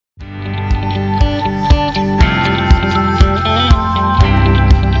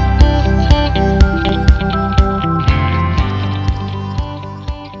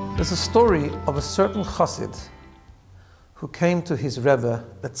story of a certain chassid who came to his Rebbe,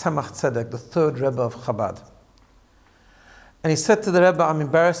 the Tzemach Tzedek, the third Rebbe of Chabad. And he said to the Rebbe, I'm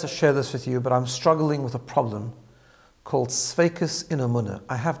embarrassed to share this with you, but I'm struggling with a problem called Sveikis in Emunah.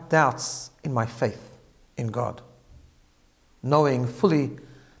 I have doubts in my faith in God, knowing fully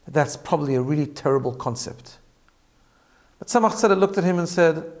that that's probably a really terrible concept. But Tzemach Tzedek looked at him and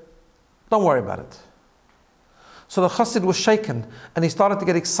said, don't worry about it. So the chassid was shaken and he started to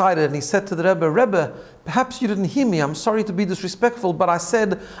get excited and he said to the Rebbe, Rebbe, perhaps you didn't hear me, I'm sorry to be disrespectful, but I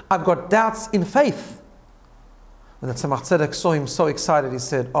said I've got doubts in faith. When the Tzemach Tzedek saw him so excited, he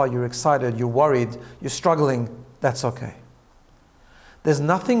said, oh, you're excited, you're worried, you're struggling, that's okay. There's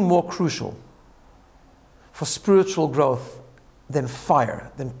nothing more crucial for spiritual growth than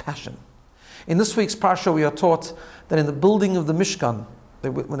fire, than passion. In this week's Parsha we are taught that in the building of the Mishkan,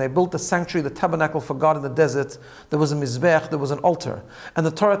 when they built the sanctuary, the tabernacle for God in the desert, there was a mizbech, there was an altar. And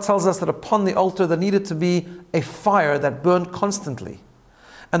the Torah tells us that upon the altar there needed to be a fire that burned constantly.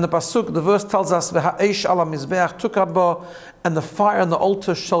 And the pasuk, the verse tells us, "V'ha'esh ala mizbech tukabo," and the fire on the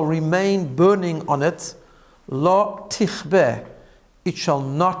altar shall remain burning on it, lo tichbeh, it shall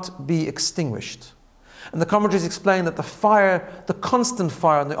not be extinguished. And the commentaries explain that the fire, the constant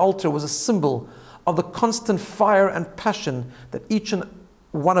fire on the altar, was a symbol of the constant fire and passion that each and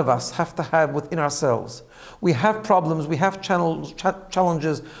one of us have to have within ourselves. We have problems, we have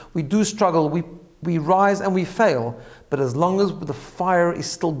challenges, we do struggle, we rise and we fail, but as long as the fire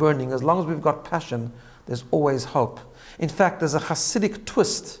is still burning, as long as we've got passion, there's always hope. In fact, there's a Hasidic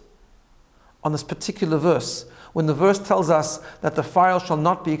twist on this particular verse. When the verse tells us that the fire shall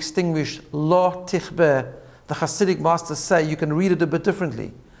not be extinguished, lo tichbeh, the Hasidic masters say, you can read it a bit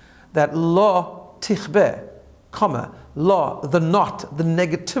differently, that lo tichbeh, comma, lo, the not, the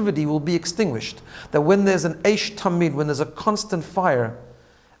negativity will be extinguished. That when there's an eish tamid, when there's a constant fire,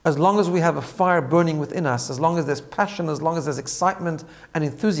 as long as we have a fire burning within us, as long as there's passion, as long as there's excitement and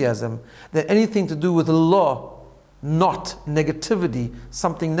enthusiasm, that anything to do with lo, not, negativity,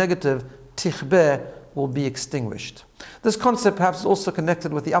 something negative, tichbeh, will be extinguished. This concept perhaps is also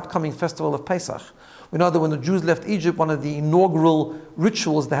connected with the upcoming festival of Pesach. We know that when the Jews left Egypt, one of the inaugural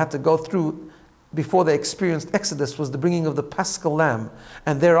rituals they had to go through before they experienced Exodus was the bringing of the Paschal lamb.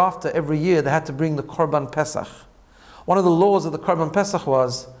 And thereafter, every year, they had to bring the Korban Pesach. One of the laws of the Korban Pesach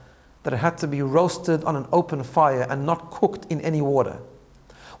was that it had to be roasted on an open fire and not cooked in any water.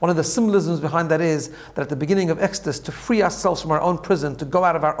 One of the symbolisms behind that is that at the beginning of Exodus, to free ourselves from our own prison, to go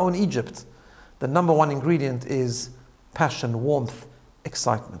out of our own Egypt, the number one ingredient is passion, warmth,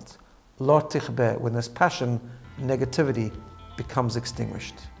 excitement. Lo tichbeh, when there's passion, negativity becomes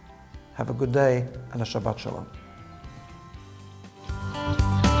extinguished. Have a good day and a Shabbat Shalom.